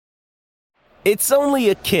It's only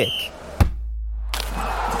a kick,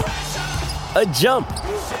 a jump,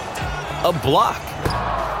 a block.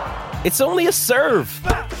 It's only a serve.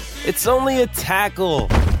 It's only a tackle,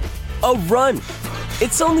 a run.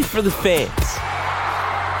 It's only for the fans.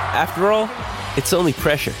 After all, it's only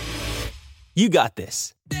pressure. You got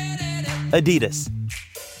this. Adidas.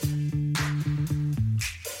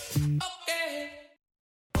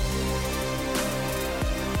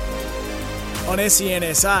 On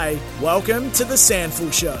SENSA, welcome to the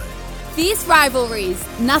SANFL Show. Fierce rivalries.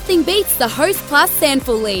 Nothing beats the Host Plus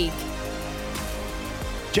SANFL League.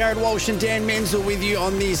 Jared Walsh and Dan Menz are with you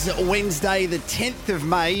on this Wednesday, the 10th of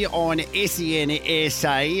May on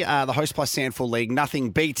SENSA, the Host Plus SANFL League.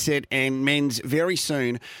 Nothing beats it. And Menz, very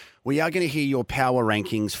soon we are going to hear your power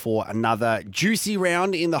rankings for another juicy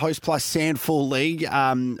round in the Host Plus SANFL League.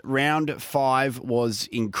 Round 5 was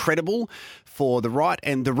incredible for the right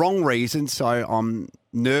and the wrong reasons, so I'm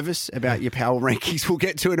nervous about your power rankings. We'll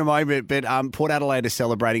get to in a moment, but Port Adelaide are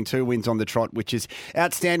celebrating 2 wins on the trot, which is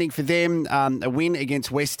outstanding for them. A win against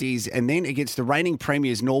Westies and then against the reigning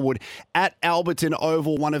premiers Norwood at Alberton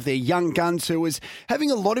Oval, one of their young guns who is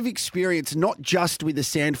having a lot of experience, not just with the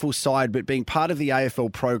SANFL side, but being part of the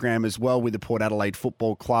AFL program as well with the Port Adelaide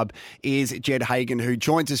Football Club, is JED HAGAN, who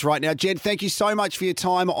joins us right now. Jed, thank you so much for your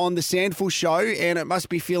time on the SANFL Show, and it must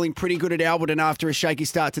be feeling pretty good at Alberton after a shaky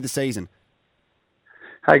start to the season.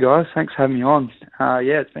 Hey guys, thanks for having me on.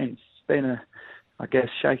 It's been a, I guess,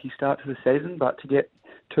 shaky start to the season, but to get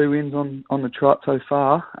 2 wins on the trot so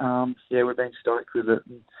far, we've been stoked with it.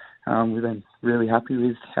 And, we've been really happy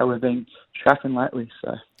with how we've been tracking lately.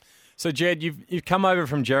 So Jed, you've come over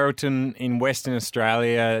from Geraldton in Western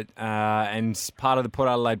Australia and part of the Port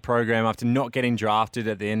Adelaide program after not getting drafted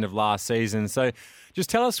at the end of last season. So just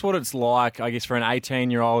tell us what it's like, I guess, for an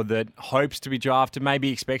 18-year-old that hopes to be drafted, maybe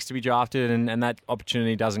expects to be drafted, and that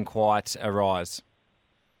opportunity doesn't quite arise.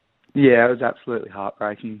 Yeah, it was absolutely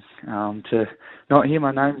heartbreaking to not hear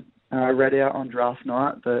my name read out on draft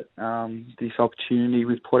night, but this opportunity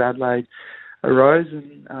with Port Adelaide arose,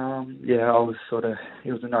 and I was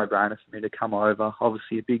it was a no-brainer for me to come over.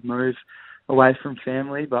 Obviously a big move away from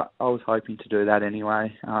family, but I was hoping to do that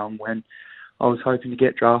anyway when I was hoping to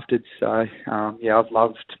get drafted. So, I've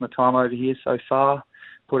loved my time over here so far.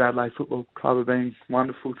 Port Adelaide Football Club have been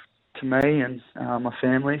wonderful to me and my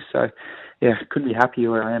family. So, couldn't be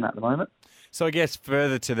happier where I am at the moment. So I guess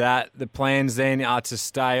further to that, the plans then are to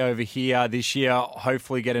stay over here this year,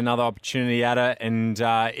 hopefully get another opportunity at it. And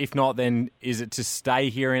if not, then is it to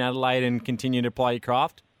stay here in Adelaide and continue to play your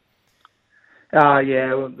craft?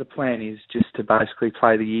 The plan is just to basically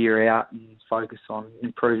play the year out and focus on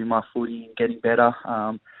improving my footy and getting better.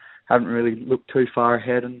 Haven't really looked too far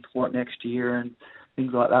ahead and what next year and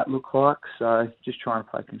things like that look like. So just trying to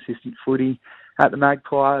play consistent footy at the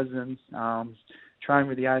Magpies and train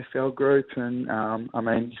with the AFL group. And,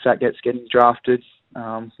 if that getting drafted,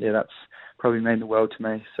 that's probably mean the world to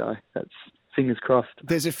me. So that's fingers crossed.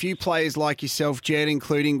 There's a few players like yourself, Jed,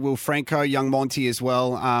 including Will Franco, young Monty as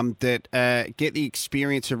well, that get the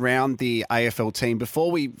experience around the AFL team.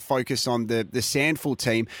 Before we focus on the SANFL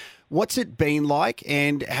team, what's it been like,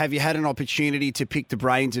 and have you had an opportunity to pick the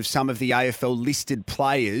brains of some of the AFL-listed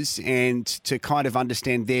players and to kind of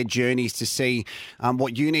understand their journeys to see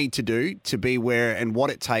what you need to do to be where and what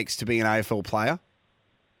it takes to be an AFL player?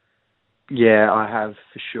 Yeah, I have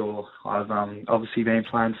for sure. I've obviously been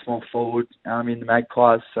playing small forward in the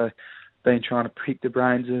Magpies, so been trying to pick the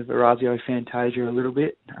brains of Orazio Fantasia a little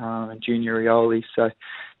bit and Junior Rioli. So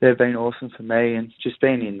they've been awesome for me, and just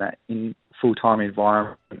being in full-time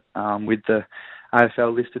environment with the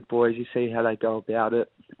AFL listed boys, you see how they go about it.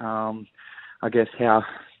 I guess how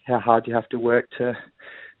hard you have to work to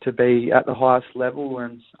be at the highest level,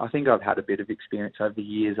 and I think I've had a bit of experience over the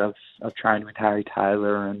years. I've trained with Harry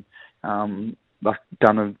Taylor and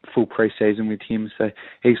done a full pre-season with him, so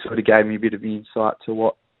he sort of gave me a bit of insight to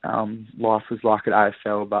what life was like at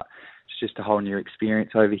AFL, but it's just a whole new experience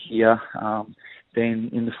over here, being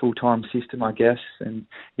in the full-time system, I guess. And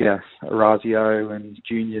Orazio and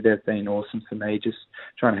Junior, they've been awesome for me, just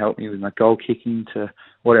trying to help me with my goal kicking to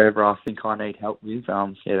whatever I think I need help with.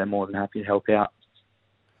 They're more than happy to help out.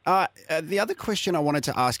 The other question I wanted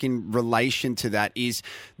to ask in relation to that is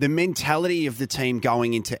the mentality of the team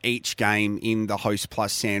going into each game in the Host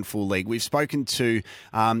Plus SANFL League. We've spoken to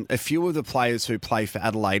a few of the players who play for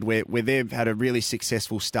Adelaide where they've had a really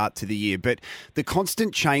successful start to the year, but the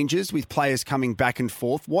constant changes with players coming back and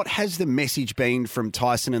forth, what has the message been from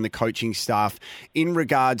Tyson and the coaching staff in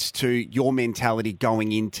regards to your mentality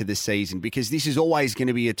going into the season? Because this is always going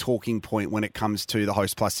to be a talking point when it comes to the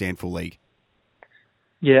Host Plus SANFL League.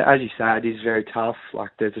 Yeah, as you say, it is very tough.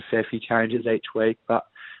 Like, there's a fair few changes each week, but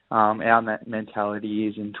our mentality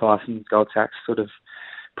is, and Tyson's goal tax sort of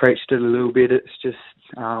preached it a little bit. It's just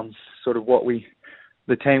sort of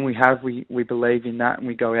the team we have, we believe in that, and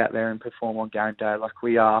we go out there and perform on game day. Like,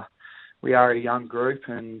 we are a young group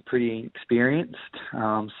and pretty experienced,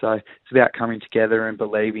 so it's about coming together and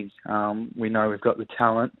believing. We know we've got the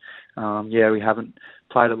talent. We haven't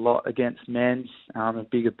played a lot against Menz and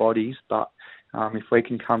bigger bodies, but if we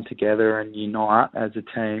can come together and unite as a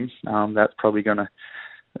team, that's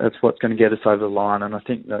what's going to get us over the line. And I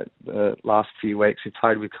think that the last few weeks we've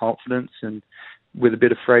played with confidence and with a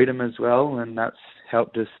bit of freedom as well, and that's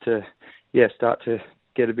helped us to start to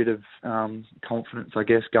get a bit of confidence, I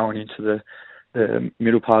guess, going into the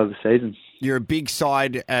middle part of the season. You're a big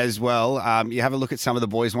side as well. You have a look at some of the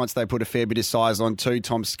boys once they put a fair bit of size on too.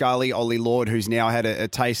 Tom Scully, Ollie Lord, who's now had a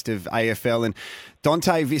taste of AFL, and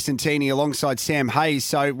Dante Vicentini alongside Sam Hayes.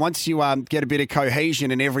 So once you get a bit of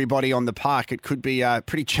cohesion and everybody on the park, it could be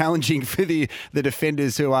pretty challenging for the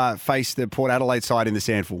defenders who face the Port Adelaide side in the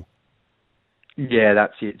SANFL. Yeah,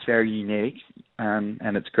 that's it. It's very unique, and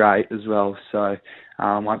it's great as well. So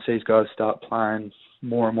once these guys start playing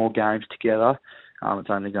more and more games together, it's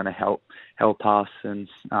only going to help us. And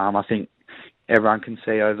I think everyone can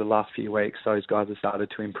see over the last few weeks those guys have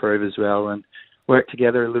started to improve as well and work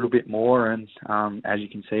together a little bit more. And as you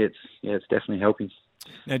can see, it's definitely helping.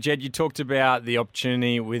 Now, Jed, you talked about the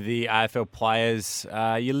opportunity with the AFL players.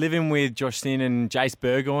 You're living with Josh Sin and Jace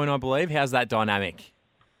Burgoyne, I believe. How's that dynamic?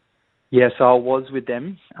 Yeah, so I was with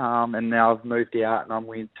them, and now I've moved out and I'm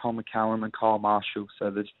with Tom McCallum and Kyle Marshall,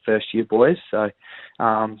 so the first year boys. So,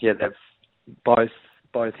 they've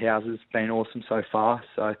both houses been awesome so far.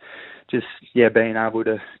 So, just being able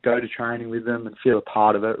to go to training with them and feel a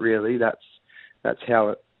part of it. Really, that's how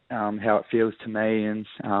it feels to me, and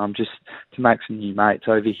just to make some new mates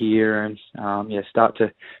over here and start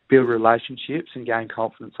to build relationships and gain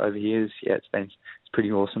confidence over here. It's pretty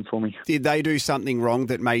awesome for me. Did they do something wrong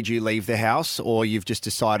that made you leave the house, or you've just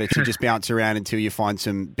decided to just bounce around until you find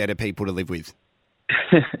some better people to live with?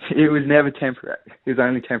 It was never temporary. It was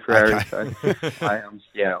only temporary. Okay. So, I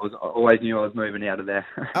always knew I was moving out of there.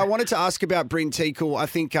 I wanted to ask about Bryn Teakle. I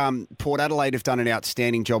think Port Adelaide have done an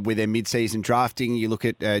outstanding job with their mid-season drafting. You look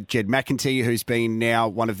at Jed McEntee, who's been now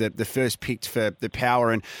one of the first picked for the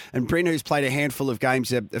Power, and Bryn, who's played a handful of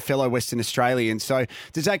games, a fellow Western Australian. So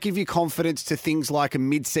does that give you confidence to things like a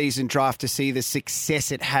mid-season draft to see the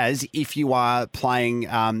success it has if you are playing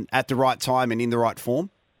at the right time and in the right form?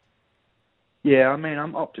 Yeah, I mean,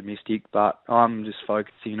 I'm optimistic, but I'm just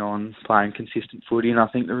focusing on playing consistent footy, and I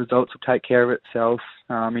think the results will take care of itself.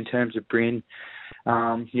 In terms of Bryn,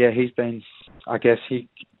 he's been, I guess he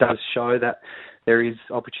does show that there is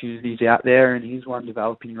opportunities out there, and he's one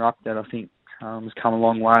developing ruck that I think has come a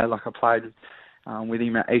long way. Like, I played with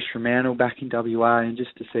him at East Fremantle back in WA, and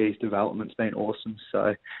just to see his development's been awesome.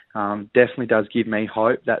 So definitely does give me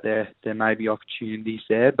hope that there may be opportunities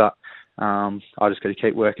there, but I just got to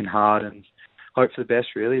keep working hard and hope for the best,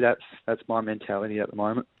 really. That's my mentality at the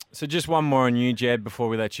moment. So just one more on you, Jed, before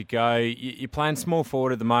we let you go. You're playing small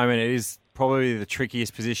forward at the moment. It is probably the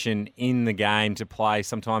trickiest position in the game to play.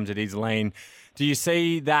 Sometimes it is lean. Do you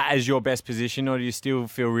see that as your best position, or do you still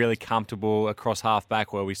feel really comfortable across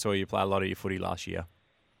half-back, where we saw you play a lot of your footy last year?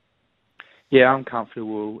 Yeah, I'm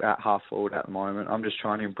comfortable at half forward at the moment. I'm just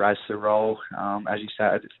trying to embrace the role. As you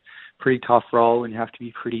said, it's a pretty tough role, and you have to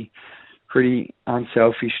be pretty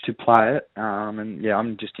unselfish to play it.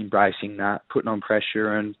 I'm just embracing that, putting on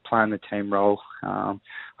pressure and playing the team role.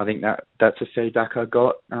 I think that's the feedback I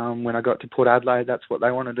got when I got to Port Adelaide. That's what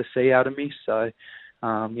they wanted to see out of me. So,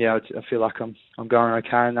 I feel like I'm going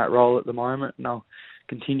okay in that role at the moment, and I'll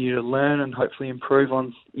continue to learn and hopefully improve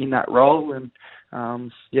in that role. And,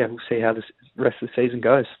 we'll see how the rest of the season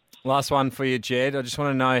goes. Last one for you, Jed. I just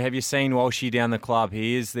want to know, have you seen Walshy down the club?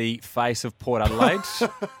 He is the face of Port Adelaide.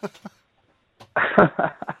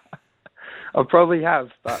 I probably have,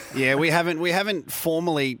 but yeah, we haven't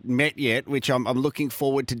formally met yet, which I'm looking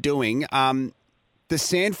forward to doing. The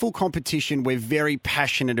SANFL competition we're very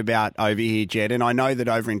passionate about over here, Jed, and I know that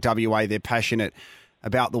over in WA they're passionate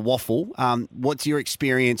about the waffle. What's your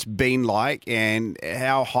experience been like, and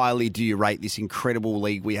how highly do you rate this incredible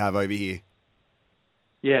league we have over here?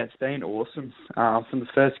 Yeah, it's been awesome. From the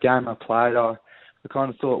first game I played, I kind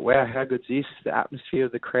of thought, wow, how good's this? The atmosphere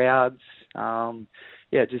of the crowds.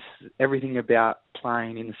 Just everything about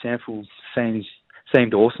playing in the SANFL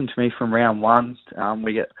seemed awesome to me from round one.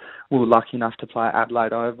 We were lucky enough to play at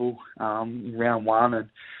Adelaide Oval in round one, and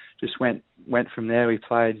just went from there. We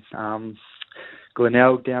played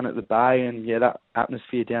Glenelg down at the Bay, and yeah, that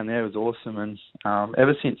atmosphere down there was awesome. And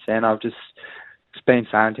ever since then, I've just been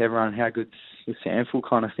saying to everyone how good's the SANFL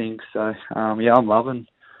kind of thing. So yeah, I'm loving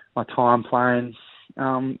my time playing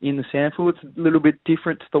in the SANFL. It's a little bit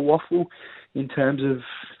different to the Waffle in terms of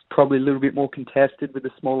probably a little bit more contested with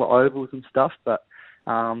the smaller ovals and stuff, but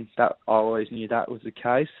that I always knew that was the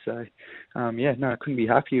case. So yeah, no, I couldn't be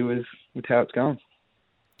happier with how it's going.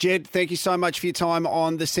 Jed, thank you so much for your time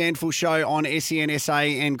on the SANFL show on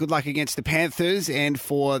SENSA, and good luck against the Panthers and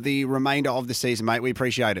for the remainder of the season, mate. We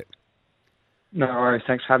appreciate it. No worries.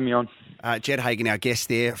 Thanks for having me on. JED HAGAN, our guest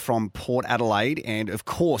there from Port Adelaide. And, of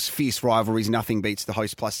course, fierce rivalries. Nothing beats the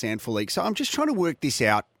Host Plus SANFL League. So I'm just trying to work this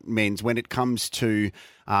out, Menz, when it comes to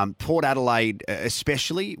Port Adelaide,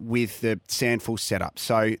 especially with the SANFL setup.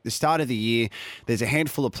 So the start of the year, there's a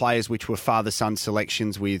handful of players which were father-son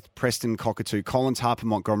selections with Preston, Cockatoo, Collins, Harper,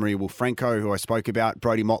 Montgomery, Will Franco, who I spoke about,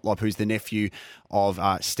 Brodie Motlop, who's the nephew of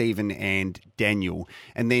Stephen and Daniel.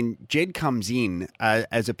 And then Jed comes in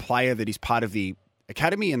as a player that is part of the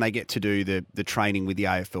academy, and they get to do the training with the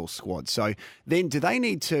AFL squad. So then do they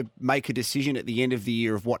need to make a decision at the end of the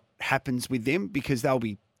year of what happens with them? Because they'll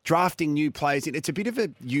be drafting new players. It's a bit of a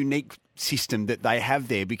unique system that they have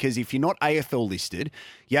there, because if you're not AFL listed,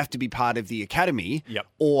 you have to be part of the academy. Yep.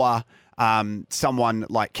 Or someone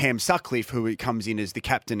like Cam Sutcliffe, who comes in as the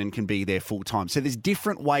captain and can be there full time. So there's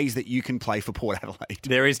different ways that you can play for Port Adelaide.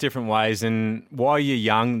 There is different ways, and while you're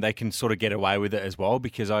young, they can sort of get away with it as well,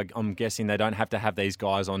 because I'm guessing they don't have to have these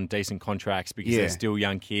guys on decent contracts because they're still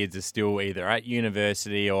young kids, they're still either at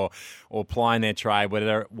university or plying their trade,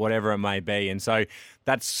 whatever it may be. And so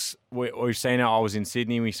we've seen it. I was in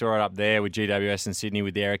Sydney. We saw it up there with GWS in Sydney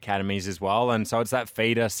with their academies as well. And so it's that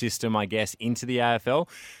feeder system, I guess, into the AFL.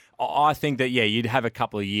 I think that, yeah, you'd have a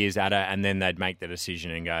couple of years at it and then they'd make the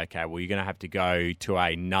decision and go, okay, well, you're going to have to go to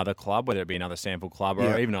another club, whether it be another SANFL club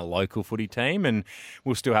or even a local footy team, and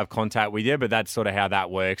we'll still have contact with you, but that's sort of how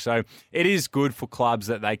that works. So it is good for clubs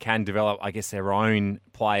that they can develop, I guess, their own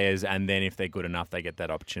players, and then if they're good enough, they get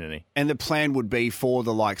that opportunity. And the plan would be for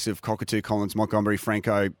the likes of Cockatoo, Collins, Montgomery,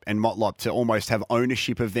 Franco and Motlop to almost have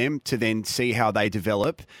ownership of them, to then see how they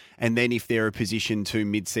develop. And then if they're a position to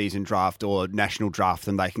mid-season draft or national draft,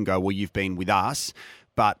 then they can go, well, you've been with us.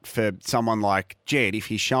 But for someone like Jed, if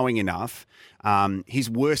he's showing enough, his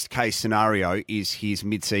worst case scenario is he's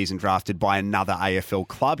mid-season drafted by another AFL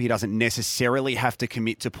club. He doesn't necessarily have to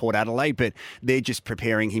commit to Port Adelaide, but they're just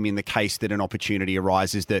preparing him in the case that an opportunity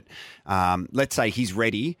arises that, let's say he's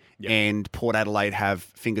ready and Port Adelaide have,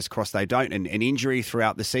 fingers crossed they don't, an injury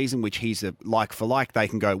throughout the season, which he's a like for like, they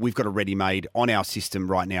can go, we've got a ready-made on our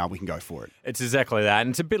system right now, we can go for it. It's exactly that.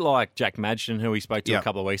 And it's a bit like Jack Madgen, who we spoke to a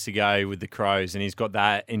couple of weeks ago with the Crows, and he's got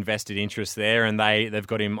that invested interest there, and they've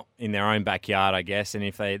got him in their own backyard, I guess, and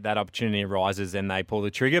if that opportunity arises, then they pull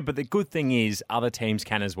the trigger. But the good thing is other teams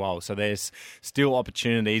can as well. So there's still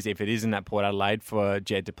opportunities, if it isn't at Port Adelaide, for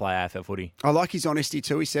Jed to play AFL footy. I like his honesty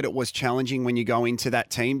too. He said it was challenging when you go into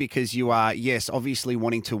that team, because you are, yes, obviously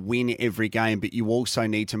wanting to win every game, but you also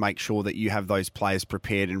need to make sure that you have those players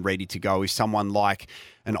prepared and ready to go. If someone like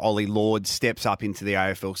an Ollie Lord steps up into the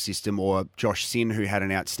AFL system, or Josh Sin, who had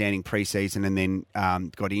an outstanding preseason and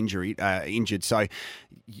then got injured. So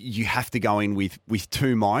you have to go in with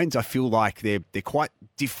two minds. I feel like they're quite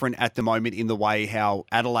different at the moment in the way how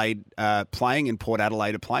Adelaide playing and Port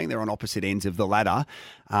Adelaide are playing. They're on opposite ends of the ladder.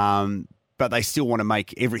 But they still want to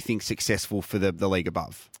make everything successful for the league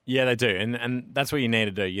above. Yeah, they do. And that's what you need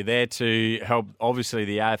to do. You're there to help, obviously,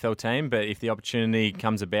 the AFL team, but if the opportunity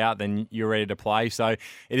comes about, then you're ready to play. So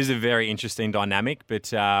it is a very interesting dynamic, but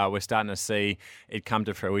we're starting to see it come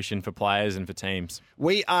to fruition for players and for teams.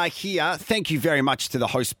 We are here. Thank you very much to the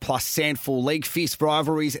Host Plus SANFL League. Fierce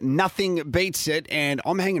rivalries, nothing beats it. And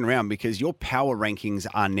I'm hanging around because your power rankings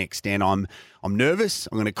are next, and I'm nervous.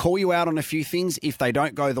 I'm going to call you out on a few things. If they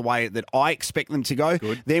don't go the way that I expect them to go,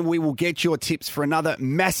 then we will get your tips for another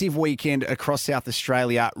massive weekend across South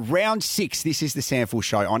Australia. Round 6, this is the SANFL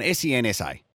Show on SENSA.